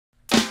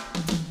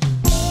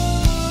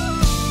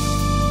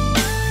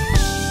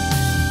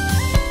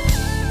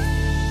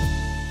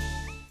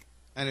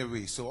And it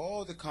reads, so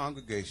all the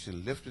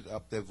congregation lifted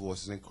up their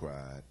voices and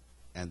cried,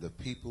 and the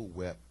people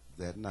wept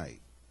that night.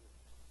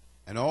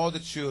 And all the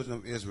children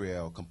of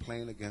Israel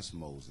complained against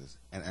Moses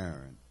and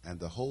Aaron, and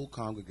the whole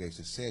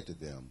congregation said to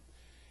them,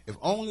 if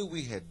only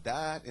we had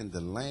died in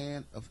the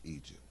land of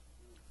Egypt,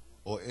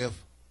 or if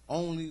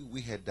only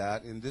we had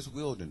died in this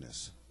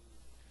wilderness.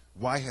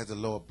 Why has the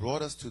Lord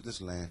brought us to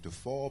this land to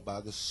fall by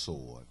the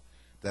sword,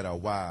 that our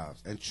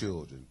wives and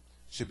children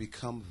should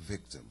become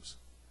victims?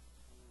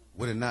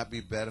 Would it not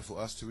be better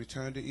for us to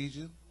return to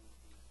Egypt?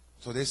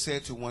 So they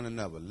said to one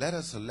another, let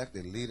us select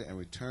a leader and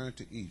return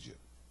to Egypt.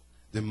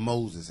 Then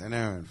Moses and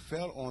Aaron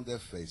fell on their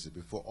faces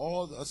before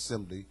all the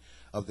assembly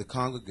of the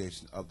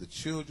congregation of the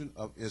children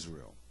of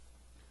Israel.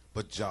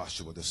 But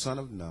Joshua the son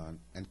of Nun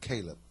and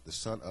Caleb the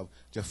son of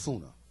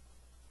Jephunneh,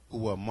 who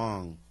were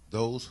among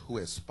those who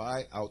had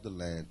spied out the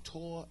land,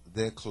 tore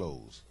their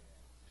clothes.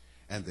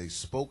 And they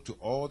spoke to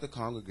all the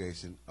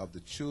congregation of the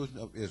children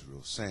of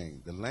Israel,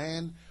 saying, the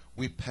land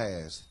we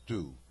passed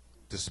through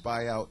to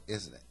spy out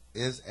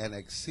is an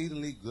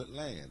exceedingly good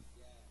land.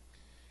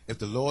 If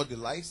the Lord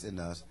delights in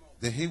us,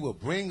 then he will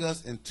bring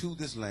us into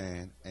this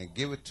land and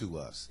give it to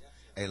us,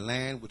 a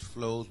land which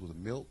flows with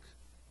milk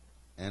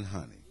and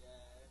honey.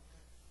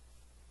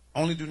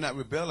 Only do not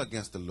rebel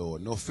against the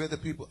Lord, nor fear the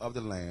people of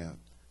the land,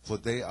 for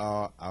they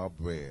are our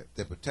bread.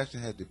 Their protection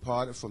has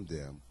departed from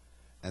them,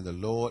 and the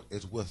Lord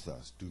is with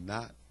us. Do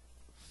not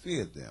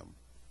fear them.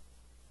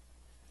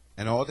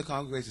 And all the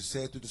congregation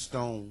said to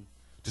stone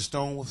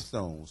with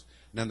stones.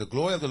 Now the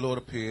glory of the Lord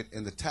appeared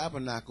in the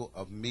tabernacle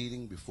of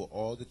meeting before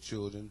all the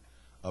children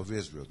of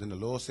Israel. Then the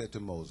Lord said to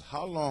Moses,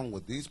 how long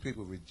would these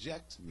people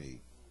reject me?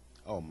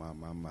 Oh, my.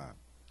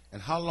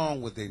 And how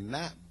long would they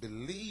not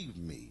believe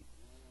me?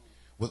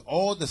 With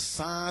all the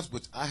signs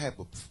which I have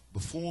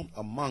performed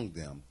among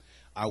them,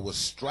 I will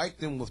strike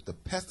them with the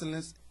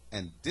pestilence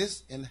and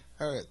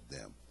disinherit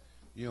them.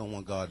 You don't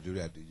want God to do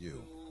that to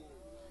you.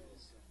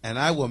 And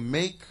I will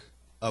make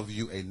of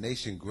you a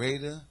nation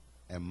greater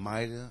and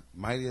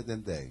mightier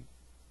than they.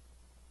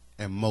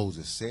 And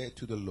Moses said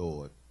to the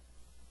Lord,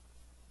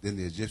 then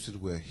the Egyptians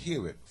will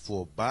hear it,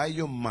 for by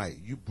your might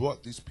you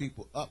brought these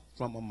people up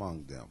from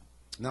among them.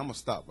 Now I'm going to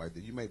stop right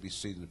there. You may be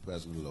seated in the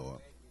presence of the Lord.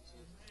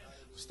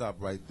 Stop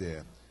right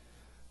there.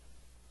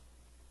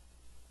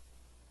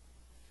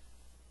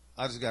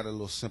 I just got a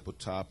little simple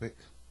topic,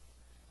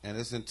 and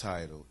it's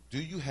entitled,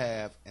 do you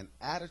have an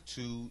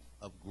attitude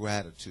of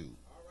gratitude?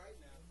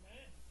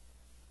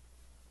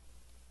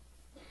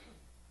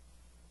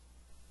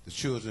 The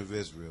children of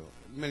Israel.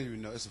 Many of you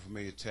know it's a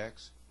familiar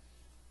text.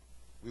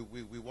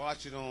 We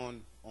watch it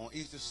on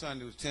Easter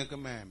Sunday with 10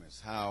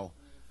 Commandments, how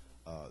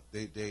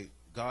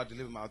God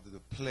delivered them out of the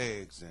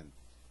plagues,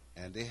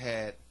 and they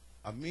had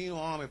a mean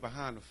army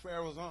behind them,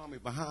 Pharaoh's army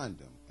behind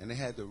them, and they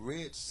had the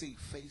Red Sea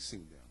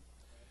facing them.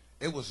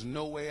 It was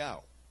no way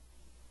out.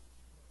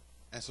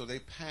 And so they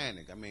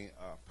panicked. I mean,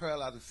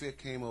 paralyzing fear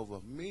came over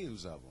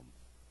millions of them.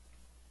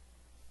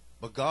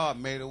 But God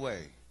made a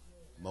way.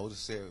 Moses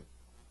said,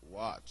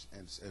 watch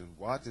and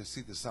watch and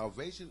see the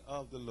salvation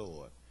of the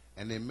Lord.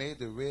 And they made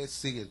the Red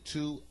Sea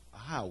into a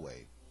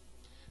highway.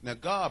 Now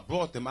God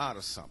brought them out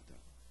of something.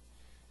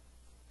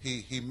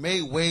 He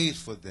made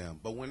ways for them.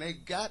 But when they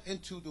got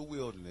into the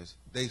wilderness,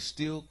 they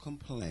still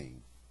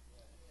complained.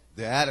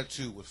 Their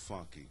attitude was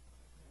funky.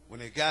 When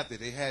they got there,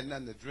 they had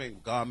nothing to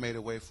drink. God made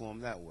a way for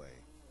them that way.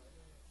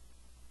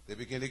 They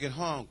began to get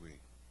hungry.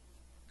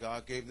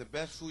 God gave them the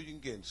best food you can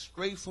get,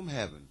 straight from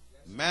heaven,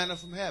 manna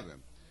from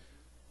heaven.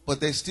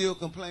 But they still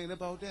complained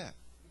about that.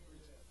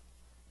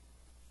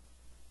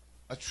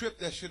 A trip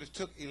that should have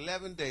took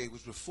 11 days,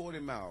 which was 40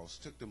 miles,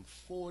 took them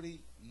 40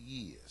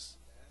 years.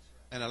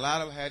 And a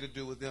lot of it had to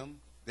do with them,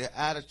 their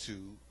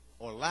attitude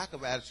or lack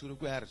of attitude of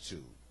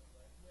gratitude.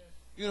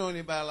 You know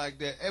anybody like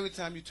that? Every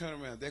time you turn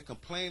around, they're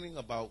complaining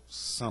about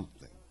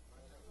something.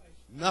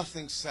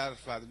 Nothing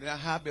satisfies them. They're not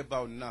happy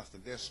about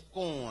nothing. They're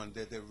scorned,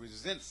 they're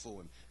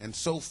resentful, and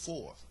so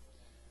forth.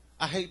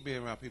 I hate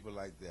being around people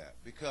like that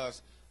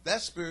because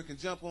that spirit can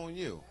jump on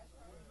you.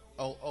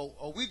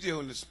 Oh, we deal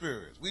in the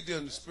spirits. We deal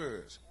in the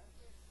spirits.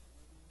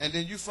 And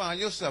then you find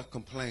yourself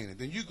complaining.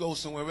 Then you go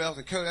somewhere else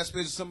and carry that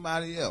spirit to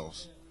somebody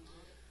else.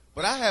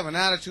 But I have an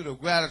attitude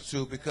of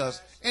gratitude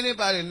because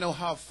anybody know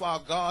how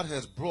far God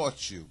has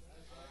brought you.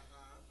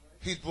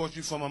 He's brought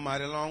you from a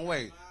mighty long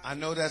way. I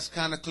know that's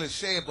kind of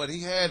cliche, but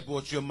he has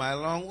brought you a mighty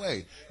long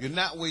way. You're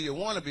not where you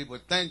want to be,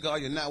 but thank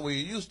God you're not where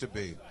you used to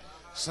be.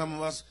 Some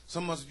of us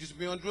used to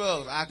be on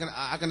drugs.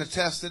 I can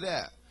attest to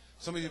that.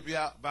 Some of you be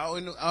out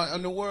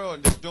in the world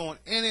and just doing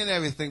any and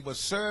everything but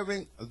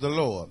serving the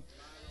Lord.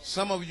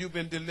 Some of you have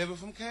been delivered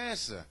from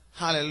cancer.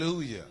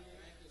 Hallelujah.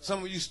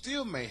 Some of you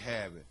still may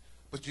have it,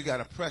 but you got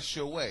to press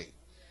your way.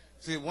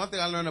 See, one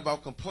thing I learned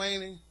about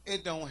complaining,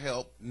 it don't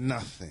help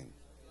nothing.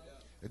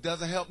 It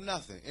doesn't help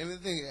nothing.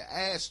 Anything it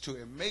adds to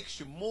it, makes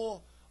you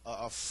more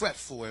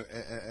fretful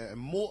and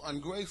more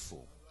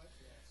ungrateful.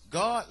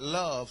 God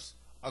loves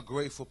a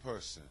grateful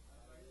person.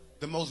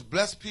 The most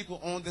blessed people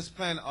on this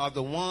planet are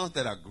the ones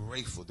that are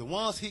grateful, the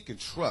ones he can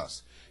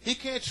trust. He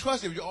can't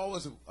trust if you're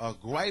always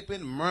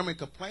griping, murmuring,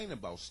 complaining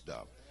about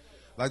stuff.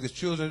 Like the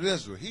children of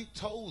Israel, he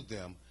told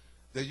them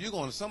that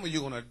some of you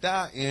are going to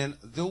die in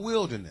the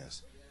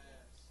wilderness.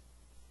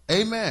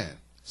 Amen.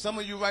 Some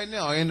of you right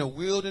now are in a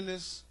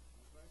wilderness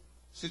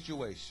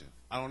situation.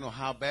 I don't know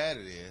how bad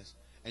it is,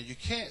 and you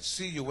can't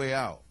see your way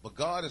out. But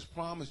God has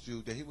promised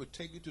you that he would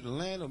take you to the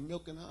land of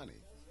milk and honey.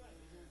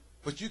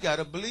 But you got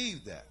to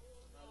believe that.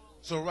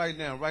 So right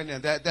now,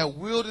 that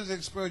wilderness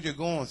experience you're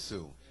going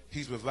through,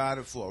 he's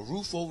provided for a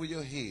roof over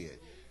your head.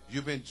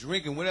 You've been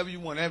drinking whatever you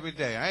want every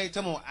day. I ain't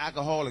talking about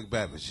alcoholic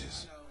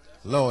beverages.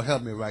 Lord,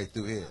 help me right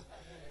through here.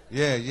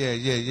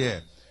 Yeah.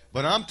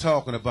 But I'm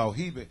talking about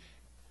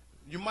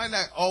you might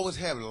not always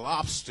have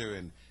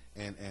lobster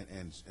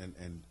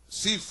and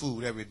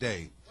seafood every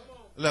day.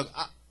 Look,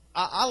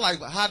 I like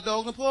hot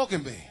dogs and pork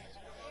and beans.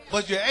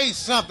 But you ate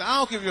something. I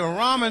don't care if you're a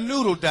ramen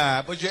noodle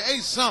diet, but you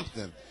ate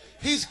something.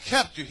 He's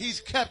kept you. He's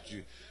kept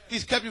you.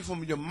 He's kept you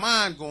from your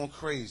mind going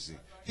crazy.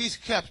 He's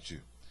kept you.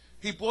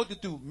 He brought you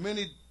through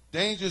many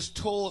dangerous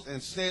toils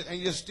and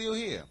you're still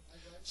here.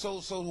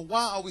 So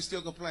why are we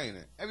still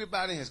complaining?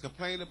 Everybody has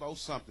complained about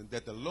something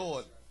that the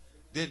Lord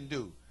didn't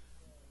do.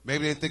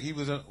 Maybe they think he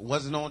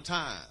wasn't on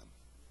time.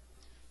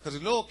 Because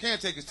the Lord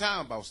can't take his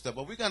time about stuff,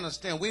 but we got to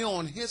understand we're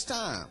on his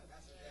time.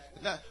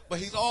 But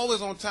he's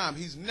always on time.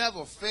 He's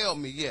never failed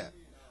me yet.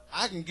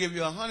 I can give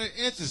you 100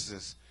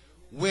 instances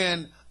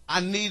when I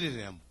needed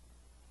him.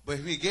 But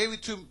if he gave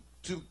it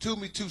to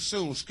me too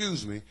soon,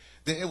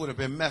 then it would have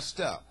been messed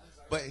up.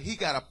 But he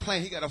got a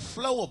plan. He got a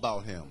flow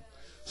about him.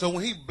 So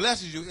when he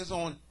blesses you, it's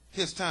on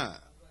his time.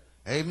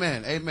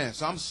 Amen.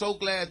 So I'm so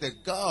glad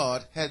that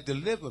God had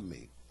delivered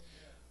me.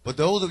 But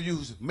those of you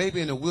who may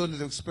be in the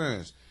wilderness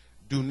experience,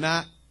 do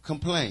not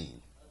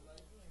complain.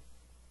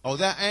 Oh,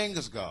 that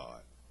angers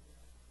God.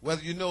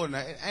 Whether you know it or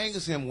not, it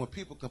angers him when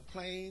people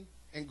complain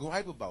and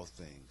gripe about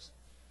things.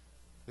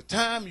 The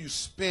time you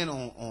spend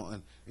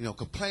on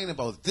complaining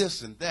about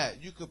this and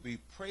that, you could be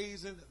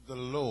praising the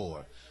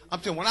Lord. I'm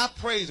telling you, when I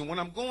praise him, when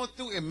I'm going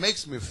through, it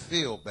makes me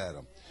feel better.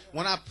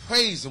 When I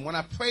praise him,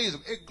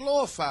 it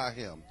glorifies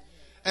him.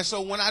 And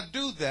so when I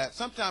do that,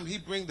 sometimes he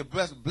brings the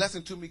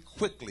blessing to me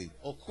quickly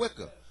or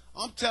quicker.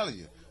 I'm telling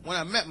you, when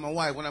I met my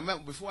wife,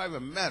 before I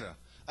even met her,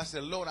 I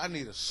said, Lord, I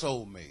need a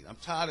soulmate. I'm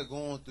tired of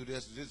going through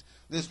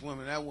this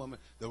woman, that woman,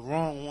 the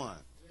wrong one.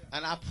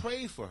 And I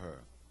prayed for her.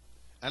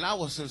 And I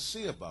was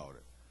sincere about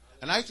it.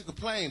 And I used to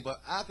complain, but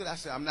after that, I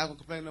said, I'm not going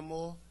to complain no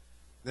more.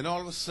 Then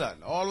all of a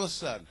sudden,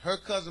 her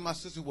cousin and my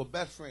sister were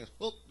best friends.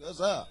 Hooked us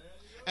up.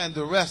 And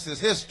the rest is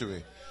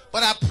history.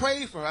 But I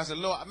prayed for her. I said,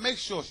 Lord, make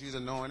sure she's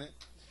anointed.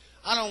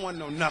 I don't want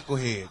no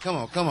knucklehead. Come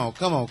on.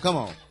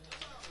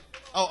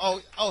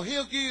 Oh,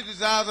 he'll give you the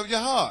desires of your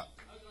heart.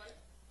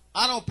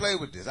 I don't play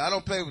with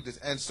this.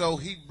 And so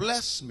he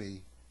blessed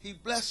me. He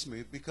blessed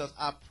me because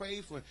I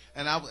prayed for him,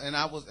 and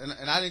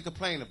I didn't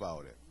complain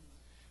about it.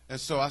 And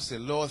so I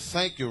said, Lord,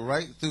 thank you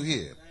right through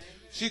here.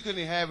 She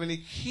couldn't have any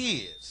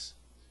kids.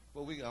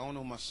 But I don't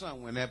know my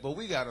son went that, but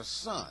we got a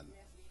son.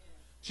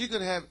 She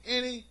couldn't have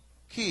any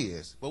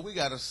kids, but we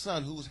got a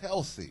son who's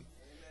healthy.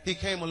 He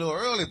came a little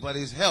early, but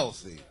he's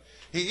healthy.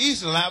 He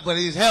eats a lot, but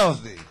he's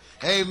healthy.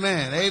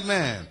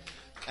 Amen.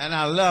 And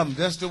I love him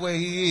just the way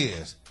he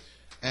is.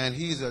 And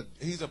he's a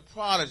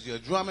prodigy, a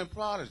drumming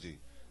prodigy.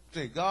 I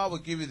think God will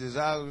give you the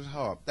desire of his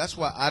heart. That's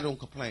why I don't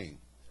complain.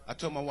 I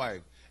told my wife,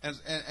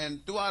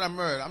 and throughout our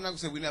marriage, I'm not going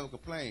to say we never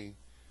complain,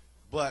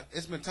 but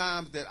it's been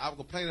times that I was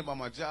complaining about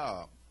my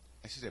job.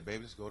 And she said,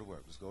 baby, let's go to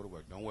work.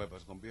 Don't worry about it.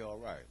 It's going to be all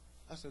right.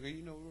 I said,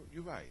 okay,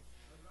 you're right.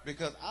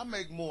 Because I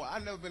make more.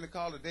 I've never been to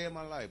college a day in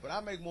my life, but I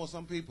make more than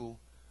some people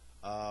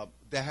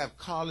that have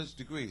college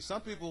degrees.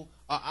 Some people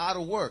are out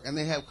of work and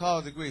they have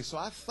college degrees. So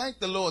I thank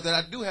the Lord that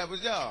I do have a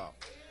job.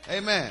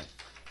 Amen.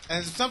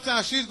 And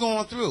sometimes she's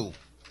going through.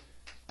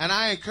 And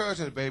I encourage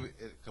her, baby,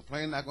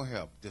 complaining not going to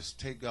help. Just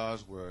take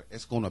God's word.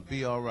 It's going to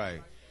be all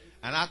right.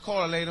 And I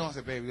call her later on and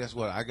say, baby, guess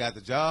what? I got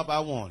the job I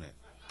wanted.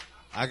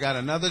 I got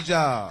another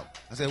job.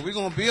 I said, we're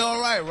going to be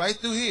all right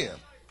through here.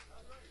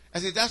 I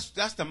said,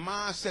 that's the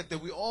mindset that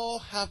we all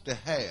have to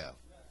have.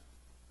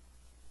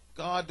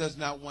 God does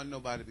not want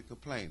nobody to be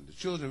complaining. The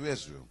children of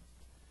Israel,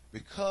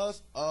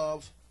 because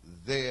of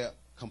their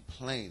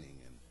complaining,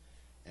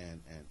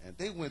 and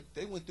they went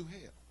through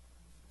hell.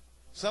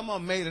 Some of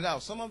them made it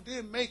out. Some of them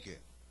did make it,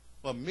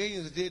 but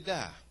millions did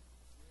die.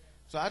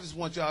 So I just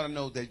want y'all to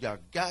know that y'all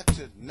got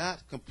to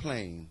not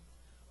complain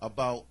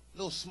about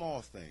little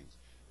small things.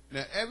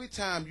 Now, every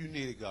time you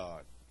needed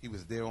God, he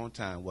was there on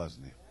time,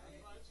 wasn't he?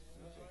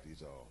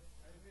 These all.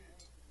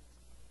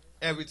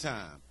 Every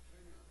time.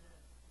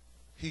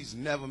 He's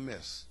never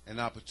missed an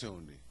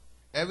opportunity.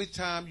 Every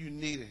time you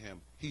needed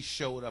him, he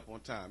showed up on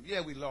time. Yeah,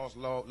 we lost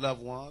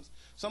loved ones.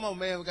 Some of them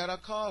may have got our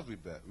cars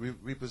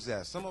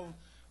repossessed. Some of them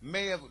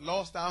may have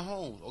lost our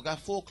homes or got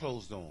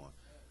foreclosed on.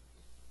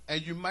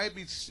 And you might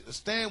be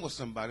staying with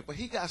somebody, but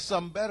he got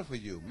something better for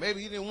you.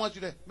 Maybe he didn't want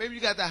you to. Maybe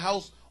you got the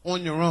house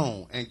on your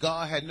own, and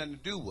God had nothing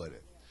to do with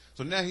it.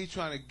 So now he's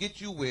trying to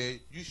get you where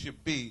you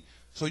should be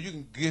so you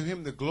can give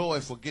him the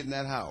glory for getting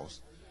that house.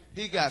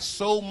 He got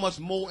so much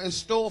more in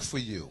store for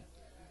you.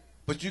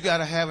 But you got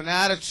to have an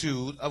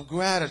attitude of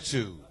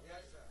gratitude.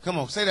 Come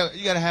on, say that.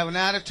 You got to have an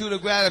attitude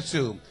of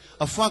gratitude.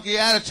 A funky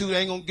attitude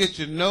ain't going to get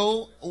you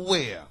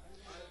nowhere.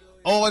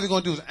 All they're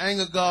going to do is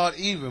anger God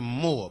even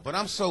more. But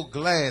I'm so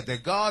glad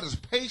that God is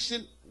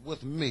patient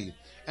with me,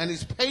 and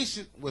he's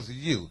patient with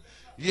you.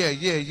 Yeah.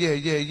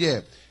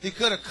 He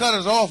could have cut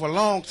us off a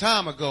long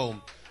time ago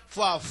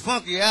for our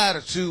funky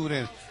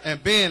attitude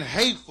and being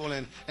hateful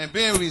and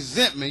being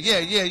resentment.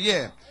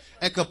 Yeah.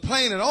 And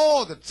complaining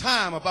all the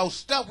time about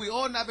stuff we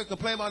ought not be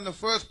complaining about in the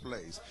first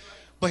place.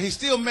 But he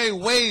still made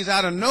ways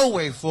out of no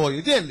way for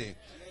you, didn't he?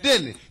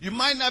 Didn't he? You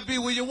might not be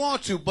where you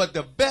want to, but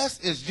the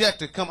best is yet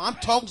to come. I'm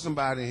talking to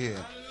somebody here.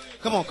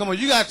 Come on.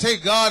 You got to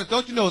take God.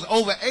 Don't you know there's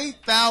over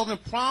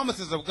 8,000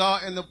 promises of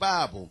God in the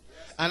Bible?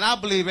 And I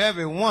believe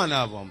every one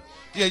of them.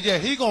 Yeah.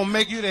 He's going to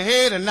make you the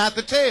head and not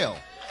the tail.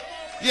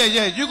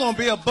 Yeah. You're going to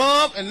be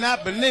above and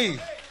not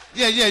beneath.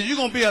 Yeah. You're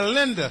going to be a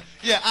lender.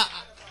 Yeah,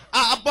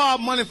 I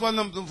borrowed money from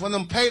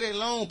them payday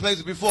loan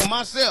places before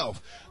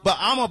myself. But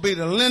I'm going to be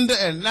the lender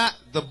and not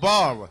the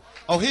borrower.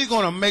 Oh, he's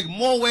going to make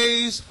more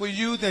ways for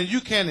you than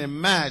you can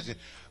imagine.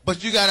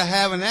 But you got to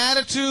have an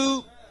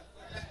attitude.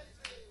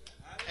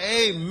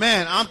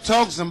 Amen. I'm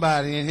talking to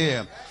somebody in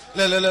here.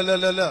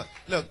 Look.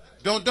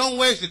 Don't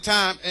waste your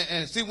time.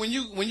 And see, when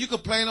you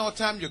complain all the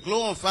time, you're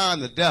glorifying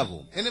the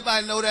devil.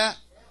 Anybody know that?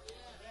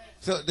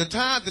 So the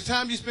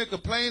time you spend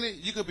complaining,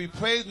 you could be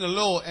praising the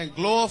Lord and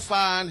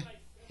glorifying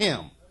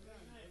him.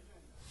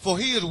 For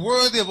he is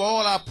worthy of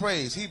all our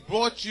praise. He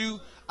brought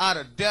you out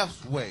of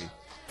death's way.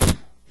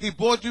 He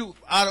brought you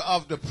out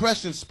of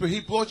depression spirit.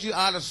 He brought you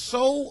out of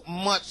so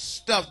much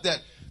stuff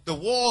that the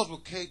walls were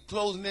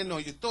closing in on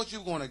you. You thought you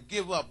were going to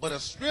give up. But a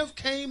strength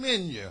came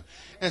in you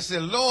and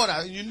said, Lord,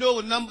 you know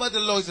none but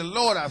the Lord. He said,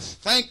 Lord, I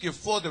thank you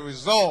for the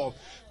resolve.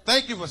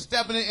 Thank you for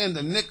stepping in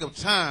the nick of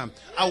time.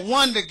 I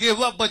wanted to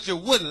give up, but you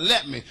wouldn't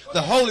let me.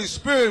 The Holy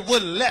Spirit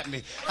wouldn't let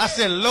me. I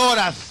said, Lord,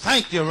 I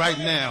thank you right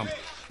now.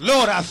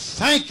 Lord, I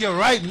thank you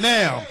right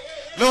now.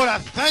 Lord, I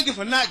thank you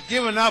for not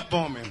giving up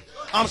on me.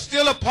 I'm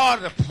still a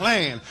part of the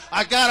plan.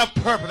 I got a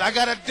purpose. I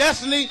got a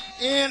destiny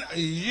in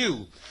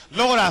you.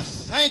 Lord, I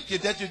thank you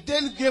that you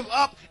didn't give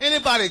up.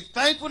 Anybody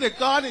thankful that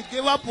God didn't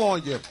give up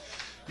on you?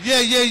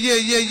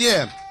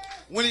 Yeah.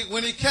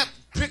 When he kept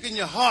pricking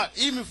your heart,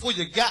 even before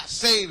you got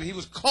saved, he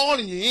was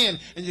calling you in,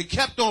 and you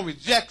kept on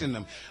rejecting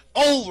him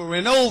over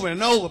and over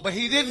and over. But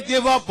he didn't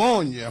give up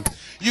on you.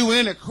 You were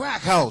in a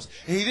crack house,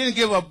 and he didn't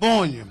give up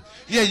on you.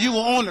 Yeah, you were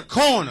on the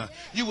corner.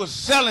 You were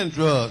selling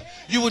drugs.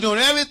 You were doing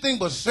everything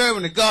but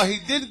serving the God. He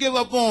didn't give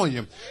up on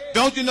you.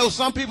 Don't you know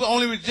some people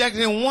only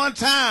rejected him one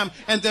time,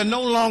 and they're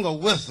no longer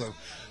with him.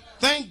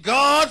 Thank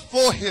God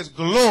for his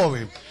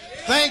glory.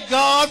 Thank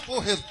God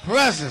for his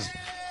presence.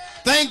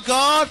 Thank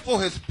God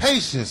for his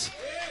patience.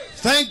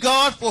 Thank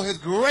God for his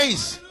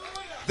grace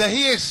that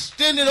he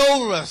extended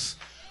over us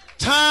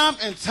time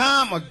and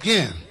time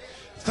again.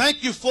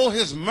 Thank you for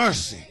his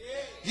mercy.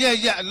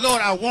 Yeah,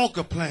 Lord, I won't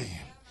complain.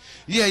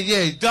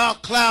 Yeah,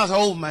 dark clouds are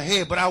over my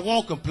head, but I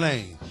won't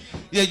complain.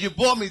 Yeah, you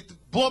brought me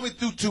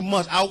through too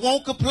much. I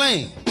won't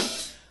complain.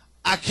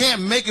 I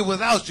can't make it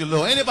without you,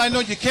 Lord. Anybody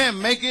know you can't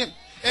make it?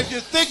 If you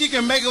think you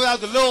can make it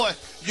without the Lord,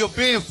 you're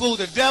being fooled.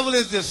 The devil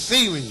is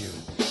deceiving you.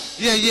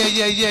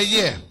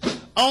 Yeah.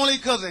 Only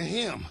because of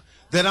him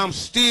that I'm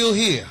still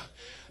here.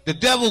 The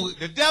devil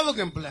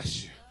can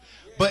bless you,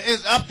 but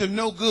it's up to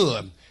no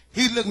good.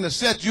 He's looking to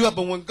set you up,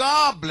 and when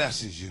God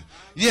blesses you,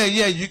 yeah,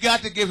 you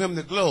got to give him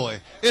the glory.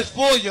 It's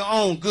for your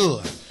own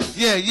good.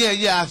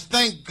 Yeah. I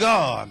thank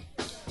God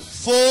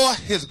for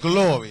his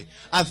glory.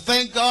 I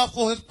thank God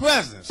for his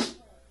presence.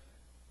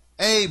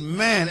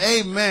 Amen.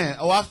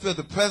 Oh, I feel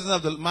the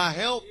presence of my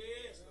help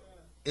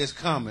is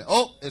coming.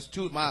 Oh,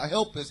 my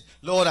help is,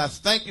 Lord, I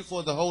thank you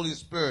for the Holy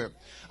Spirit.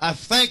 I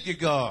thank you,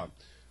 God,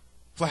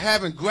 for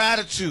having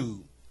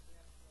gratitude.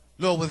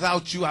 Lord,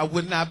 without you, I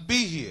would not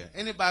be here.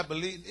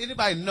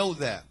 Anybody know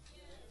that?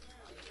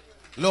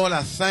 Lord,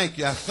 I thank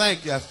you. Like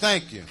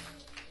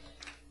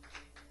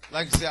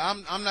I said,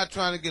 I'm not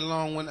trying to get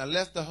along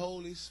unless the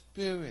Holy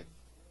Spirit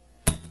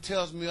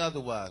tells me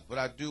otherwise. But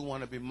I do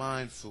want to be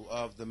mindful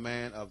of the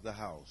man of the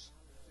house.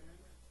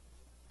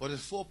 But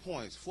it's 4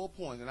 points,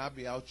 and I'll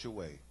be out your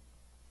way.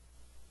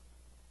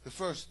 The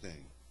first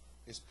thing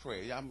is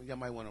prayer. Y'all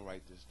might want to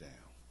write this down.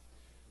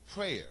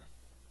 Prayer.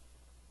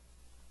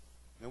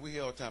 And we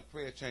hear all the time,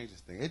 prayer changes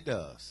things. It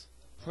does.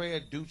 Prayer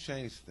do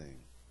change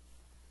things.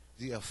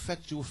 The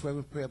effectual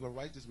fervent prayer of a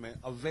righteous man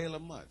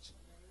availeth much.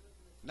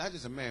 Not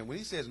just a man. When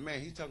he says man,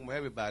 he's talking about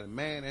everybody,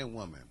 man and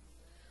woman.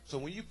 So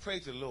when you pray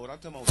to the Lord, I'm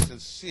talking about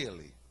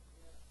sincerely,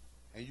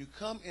 and you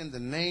come in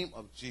the name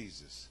of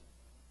Jesus,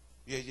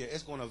 yeah,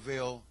 it's going to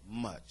avail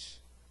much.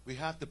 We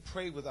have to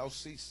pray without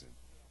ceasing.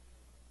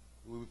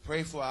 We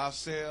pray for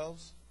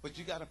ourselves, but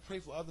you got to pray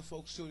for other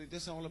folks too.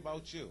 This is all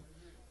about you.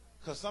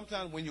 Because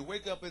sometimes when you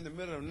wake up in the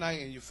middle of the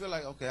night and you feel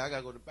like, okay, I got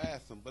to go to the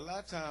bathroom. But a lot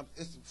of times,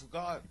 it's for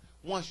God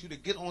wants you to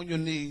get on your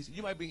knees.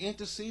 You might be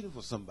interceding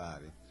for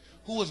somebody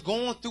who is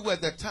going through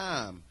at that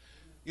time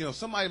You know,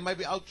 somebody might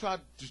be out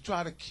to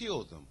try to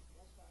kill them.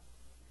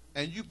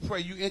 And you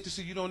pray, you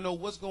intercede, you don't know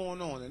what's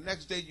going on. The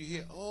next day you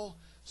hear, oh,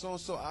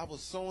 so-and-so, I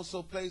was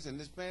so-and-so place, and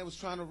this man was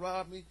trying to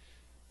rob me.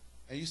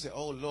 And you say,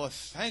 oh, Lord,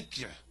 thank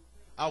you.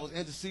 I was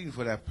interceding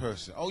for that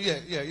person. Oh, yeah,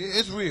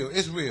 it's real.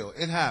 It's real.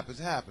 It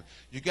happens.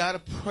 You got to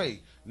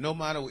pray no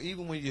matter what,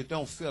 even when you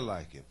don't feel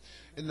like it.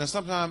 And now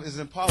sometimes it's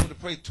impossible to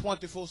pray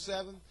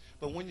 24/7,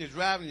 but when you're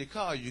driving your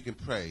car, you can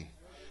pray.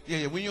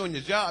 Yeah, when you're on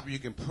your job, you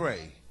can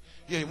pray.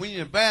 Yeah, when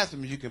you're in the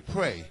bathroom, you can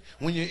pray.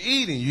 When you're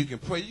eating, you can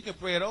pray. You can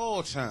pray at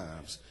all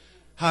times.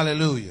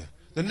 Hallelujah.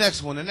 The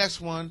next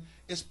one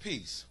is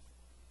peace.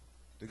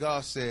 The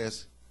God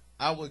says,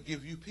 I will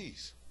give you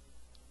peace.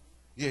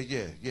 Yeah.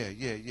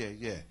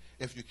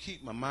 If you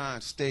keep my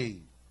mind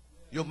stayed,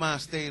 your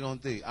mind stayed on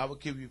thee, I will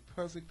give you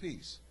perfect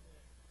peace.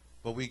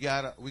 But we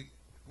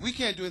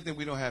can't do anything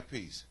we don't have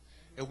peace.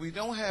 If we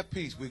don't have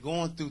peace, we're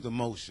going through the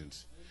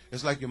motions.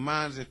 It's like your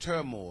mind is in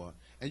turmoil,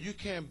 and you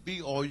can't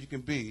be all you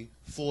can be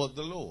for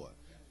the Lord.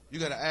 You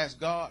got to ask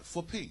God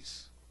for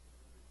peace.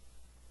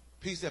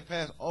 Peace that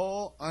passes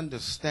all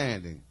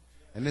understanding.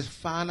 And this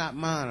finite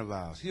mind of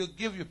ours, he'll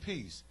give you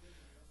peace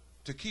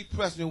to keep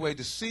pressing your way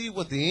to see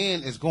what the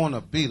end is going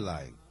to be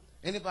like.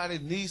 Anybody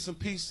need some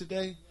peace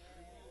today?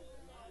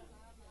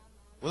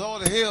 With all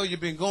the hell you've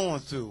been going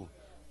through,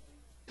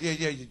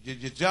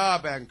 your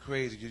job acting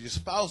crazy, your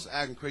spouse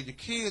acting crazy, your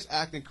kids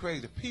acting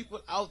crazy,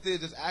 people out there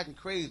just acting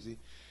crazy,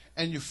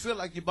 and you feel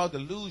like you're about to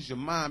lose your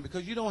mind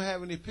because you don't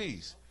have any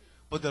peace.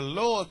 But the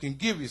Lord can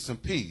give you some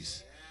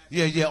peace.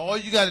 Yeah, all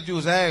you got to do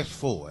is ask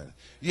for it.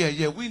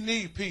 Yeah, we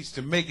need peace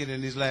to make it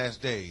in these last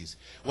days.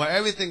 While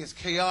everything is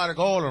chaotic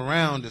all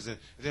around us and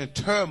in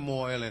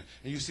turmoil and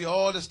you see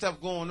all this stuff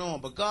going on.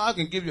 But God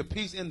can give you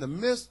peace in the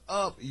midst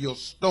of your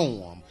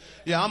storm.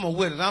 Yeah, I'm a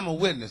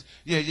witness.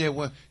 Yeah.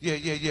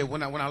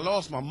 When I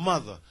lost my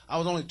mother, I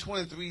was only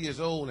 23 years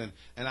old and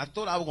I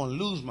thought I was going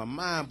to lose my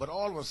mind. But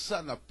all of a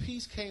sudden a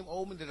peace came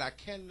over me that I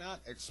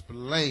cannot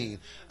explain.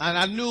 And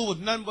I knew it was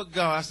nothing but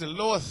God. I said,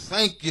 Lord,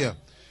 thank you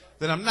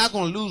that I'm not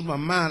going to lose my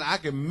mind. I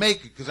can make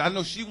it because I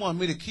know she wants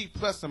me to keep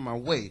pressing my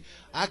way.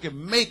 I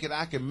can make it.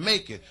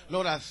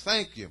 Lord, I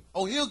thank you.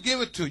 Oh, he'll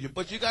give it to you,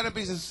 but you got to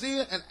be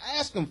sincere and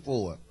ask him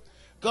for it.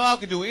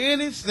 God can do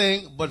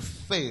anything but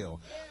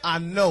fail. I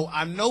know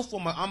I'm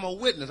a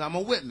witness.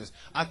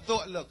 I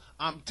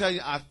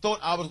thought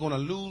I was going to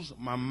lose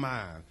my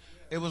mind.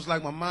 It was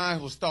like my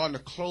mind was starting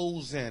to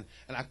close in,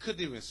 and I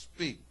couldn't even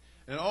speak.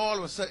 And all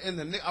of a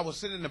sudden, I was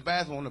sitting in the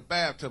bathroom on the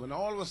bathtub, and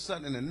all of a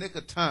sudden, in the nick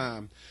of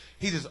time,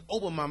 he just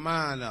opened my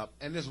mind up,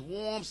 and this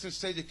warm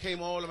sensation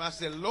came all over me. I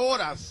said, Lord,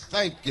 I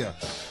thank you.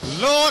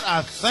 Lord,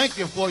 I thank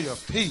you for your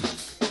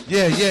peace.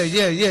 Yeah.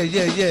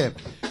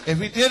 If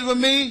he did it for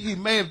me, he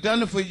may have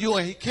done it for you,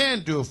 and he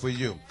can do it for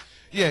you.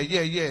 Yeah.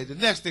 The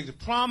next thing, the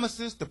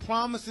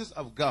promises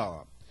of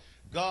God.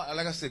 God,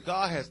 like I said,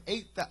 God has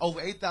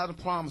over 8,000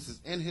 promises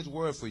in his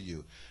word for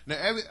you. Now,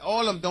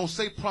 all of them don't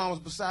say promise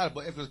beside it,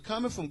 but if it's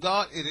coming from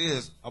God, it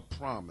is a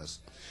promise.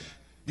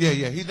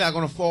 Yeah. He's not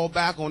going to fall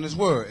back on his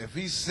word. If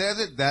he says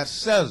it, that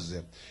says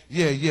it.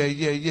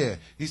 Yeah.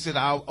 He said,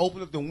 I'll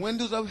open up the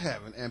windows of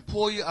heaven and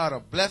pour you out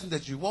a blessing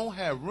that you won't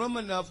have room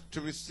enough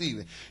to receive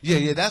it.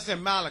 Yeah. That's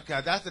in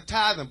Malachi. That's the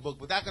tithing book,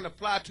 but that can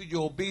apply to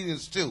your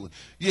obedience too.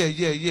 Yeah.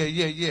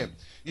 Yeah,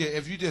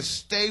 if you just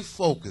stay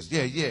focused.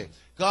 Yeah.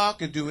 God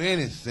can do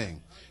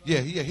anything. Yeah.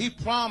 He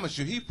promised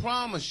you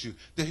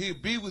that he'll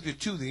be with you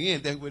to the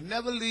end, that he will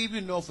never leave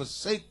you nor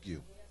forsake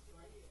you.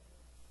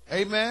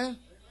 Amen.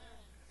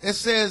 It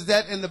says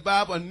that in the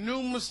Bible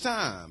numerous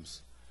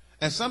times.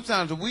 And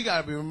sometimes we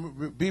got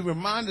to be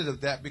reminded of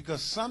that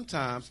because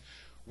sometimes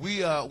we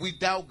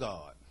doubt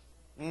God.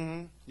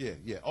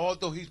 Yeah.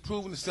 Although he's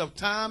proven himself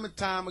time and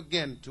time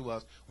again to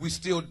us, we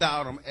still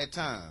doubt him at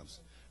times.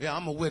 Yeah,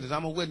 I'm a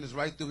witness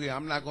right through here.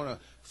 I'm not going to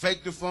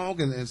fake the funk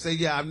and say,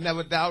 yeah, I've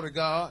never doubted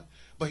God.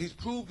 But he's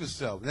proved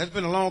himself. And that's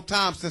been a long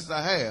time since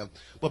I have.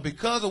 But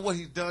because of what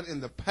he's done in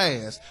the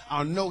past,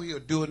 I know he'll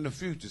do it in the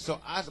future. So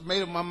I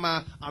made up my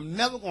mind, I'm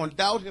never going to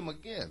doubt him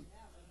again.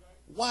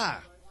 Why?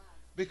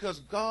 Because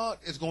God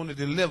is going to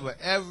deliver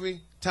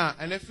every time.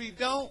 And if he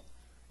don't,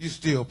 you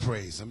still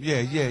praise him.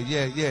 Yeah. He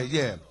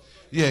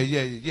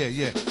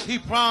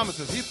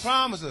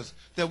promises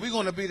that we're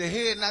going to be the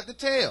head, not the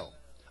tail.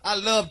 I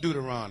love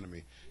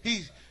Deuteronomy.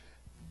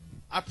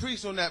 I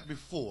preached on that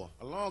before,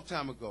 a long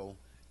time ago,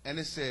 and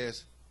it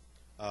says,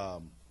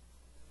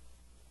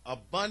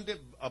 abundant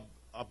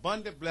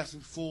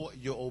blessing for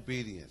your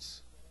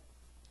obedience.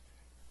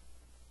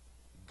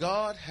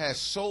 God has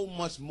so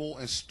much more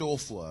in store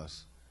for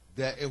us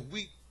that if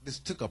we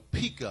just took a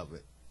peek of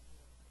it,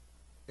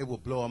 it will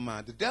blow our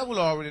mind. The devil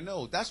already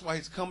knows. That's why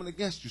he's coming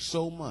against you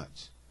so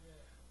much.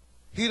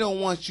 He don't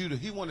want you to,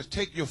 he wants to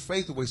take your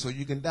faith away so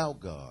you can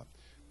doubt God.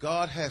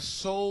 God has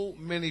so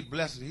many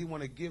blessings he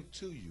want to give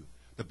to you.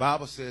 The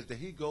Bible says that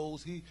he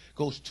goes to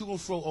and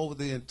fro over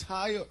the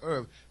entire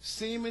earth,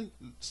 seeking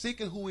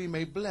who he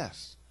may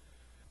bless.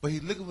 But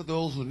he's looking for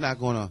those who are not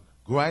going to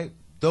gripe,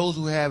 those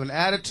who have an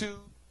attitude.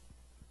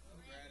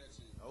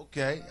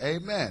 Okay,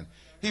 amen.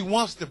 He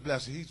wants to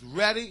bless you. He's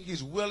ready,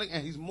 he's willing,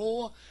 and he's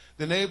more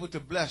than able to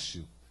bless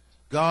you.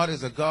 God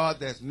is a God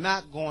that's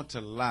not going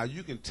to lie.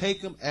 You can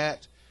take him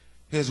at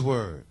his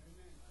word.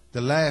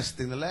 The last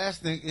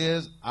thing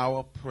is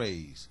our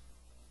praise.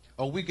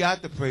 Oh, we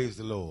got to praise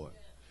the Lord.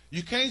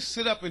 You can't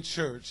sit up in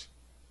church,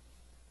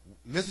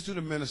 listen to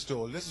the minister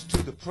or listen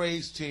to the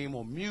praise team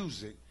or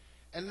music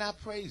and not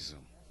praise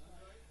him.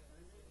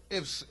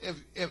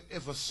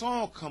 If a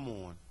song come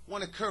on,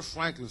 one of Kurt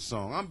Franklin's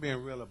songs, I'm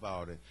being real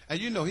about it, and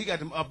you know he got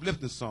them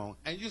uplifting songs,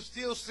 and you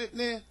still sitting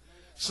there,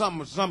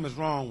 something's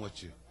wrong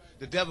with you.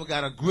 The devil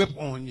got a grip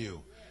on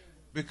you.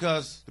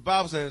 Because the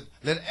Bible says,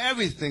 let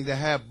everything that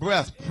have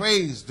breath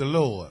praise the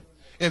Lord.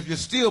 If you're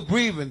still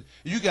breathing,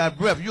 you got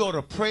breath, you ought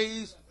to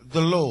praise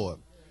the Lord.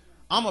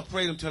 I'm going to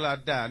praise him till I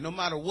die, no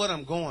matter what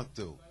I'm going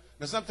through.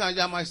 Now, sometimes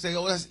y'all might say,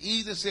 oh, that's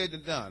easier said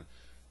than done.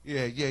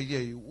 Yeah.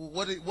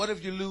 What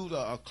if you lose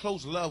a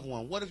close loved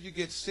one? What if you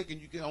get sick and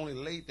you can only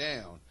lay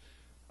down?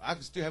 I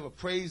can still have a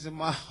praise in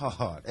my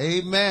heart.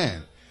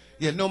 Amen.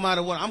 Yeah, no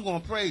matter what, I'm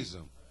going to praise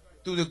him.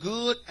 Through the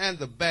good and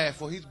the bad,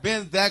 for he's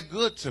been that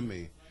good to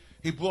me.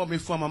 He brought me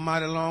from a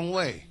mighty long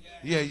way.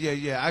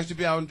 Yeah. I used to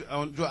be out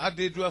on drugs. I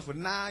did drugs for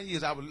 9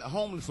 years. I was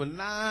homeless for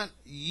 9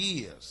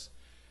 years.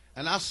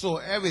 And I saw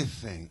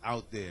everything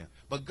out there.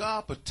 But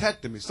God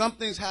protected me. Some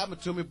things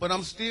happened to me, but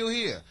I'm still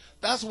here.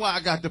 That's why I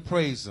got to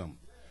praise him.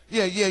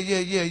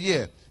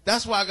 Yeah.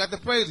 That's why I got to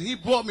praise him. He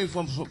brought me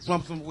from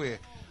somewhere.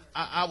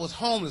 I was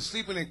homeless,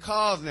 sleeping in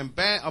cars and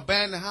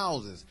abandoned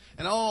houses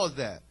and all of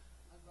that.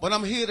 But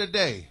I'm here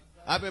today.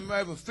 I've been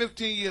married for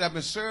 15 years. I've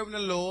been serving the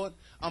Lord.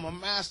 I'm a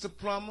master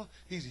plumber.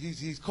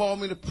 He's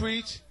called me to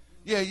preach.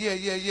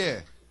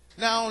 Yeah.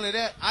 Not only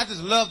that, I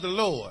just love the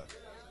Lord.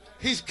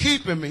 He's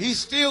keeping me. He's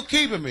still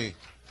keeping me.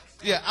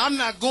 Yeah, I'm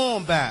not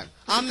going back.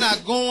 I'm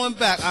not going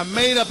back. I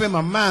made up in my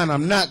mind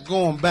I'm not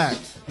going back.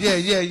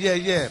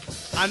 Yeah.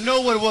 I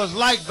know what it was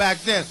like back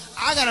then.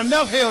 I got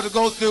enough hell to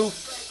go through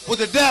with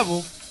the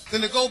devil than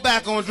to go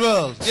back on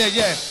drugs.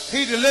 Yeah.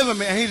 He delivered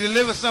me, and he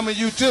delivered some of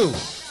you too.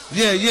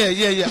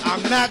 Yeah.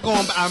 I'm not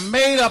going back. I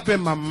made up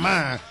in my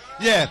mind.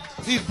 Yeah,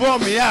 he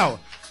brought me out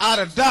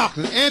of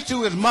darkness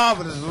into his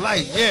marvelous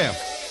light. Yeah.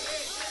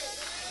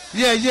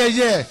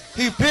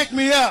 He picked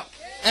me up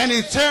and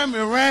he turned me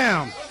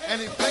around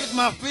and he placed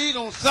my feet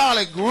on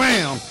solid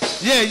ground.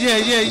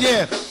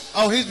 Yeah.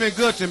 Oh, he's been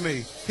good to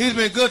me. He's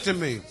been good to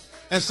me.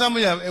 And some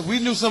of you, if we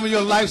knew some of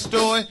your life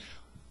story,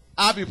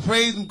 I'd be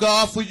praising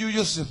God for you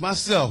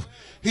myself.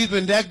 He's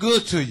been that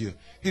good to you.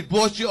 He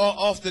brought you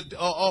off the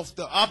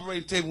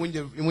operating table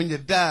when you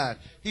died.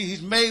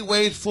 He's made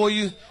ways for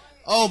you.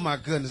 Oh my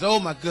goodness. Y'all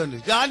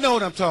know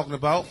what I'm talking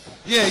about.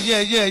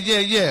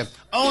 Yeah.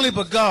 Only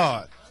but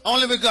God.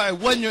 It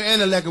wasn't your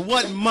intellect. It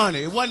wasn't money.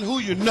 It wasn't who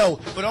you know.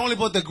 But only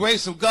but the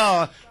grace of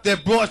God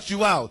that brought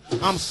you out.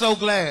 I'm so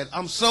glad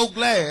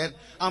that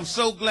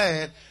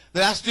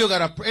I still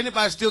got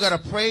anybody still got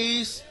a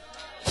praise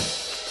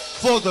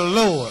for the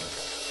Lord.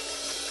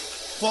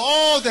 For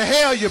all the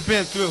hell you've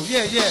been through.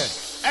 Yeah.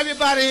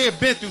 Everybody here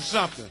been through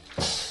something.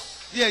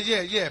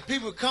 Yeah.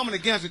 People coming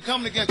against you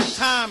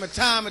time and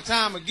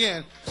time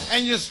again,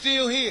 and you're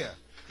still here.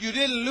 You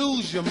didn't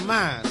lose your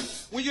mind.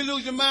 When you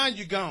lose your mind,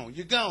 you're gone.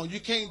 You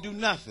can't do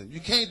nothing.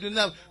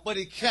 But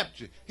he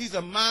kept you. He's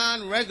a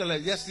mind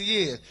regulator. Yes, he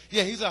is.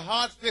 Yeah, he's a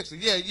heart fixer.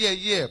 Yeah.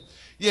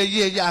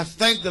 I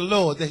thank the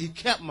Lord that he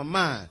kept my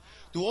mind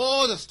through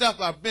all the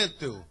stuff I've been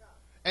through.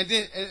 And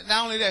then,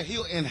 not only that,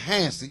 he'll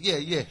enhance it.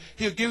 Yeah.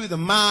 He'll give you the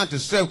mind to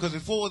serve, because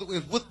it's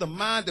with the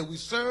mind that we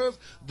serve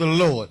the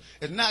Lord.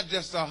 It's not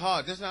just our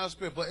heart, that's not our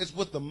spirit, but it's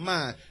with the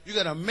mind. You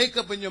got to make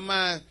up in your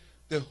mind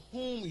to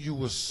whom you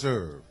will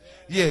serve.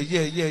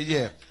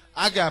 Yeah.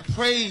 I got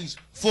praise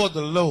for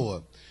the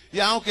Lord.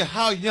 Yeah, I don't care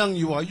how young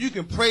you are. You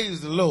can praise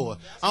the Lord.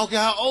 I don't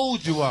care how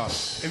old you are.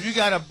 If you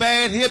got a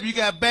bad hip, you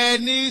got bad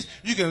knees,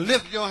 you can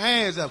lift your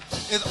hands up.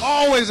 There's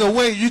always a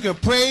way you can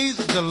praise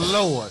the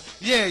Lord.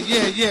 Yeah.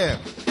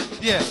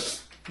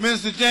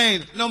 Minister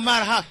James, no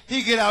matter how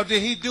he get out there,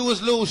 he do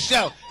his little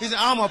shout. He said,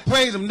 I'm going to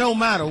praise him no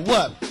matter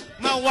what.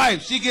 My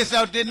wife, she gets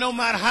out there no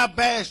matter how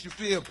bad she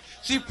feels.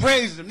 She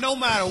praises him no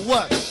matter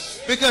what,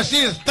 because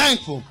she is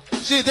thankful.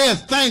 They're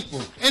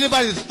thankful.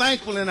 Anybody that's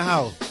thankful in the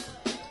house.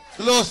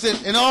 The Lord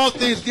said, in all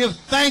things give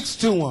thanks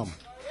to him.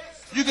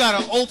 You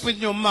got to open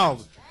your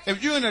mouth.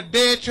 If you're in a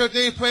dead church,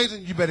 they ain't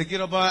praising, you better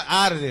get up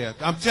out of there.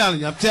 I'm telling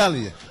you.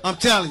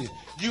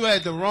 You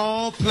at the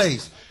wrong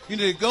place. You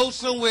need to go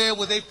somewhere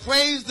where they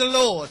praise the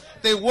Lord.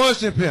 They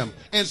worship him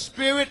in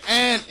spirit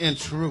and in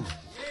truth.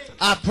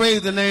 I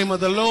praise the name of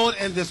the Lord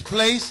in this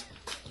place,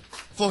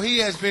 for he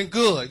has been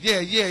good.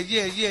 Yeah.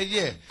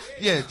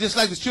 Just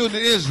like the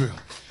children of Israel.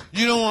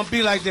 You don't want to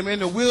be like them in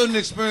the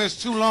wilderness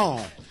experience too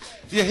long.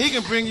 Yeah, he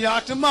can bring y'all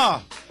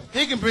tomorrow.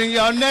 He can bring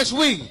y'all next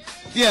week.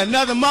 Yeah,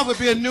 another month will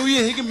be a new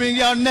year. He can bring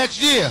y'all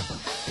next year.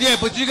 Yeah,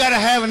 but you got to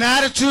have an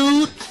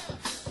attitude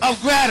of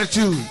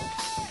gratitude.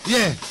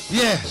 Yeah.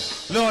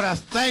 Lord, I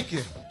thank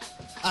you.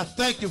 I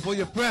thank you for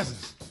your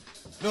presence.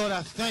 Lord,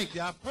 I thank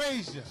you. I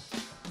praise you.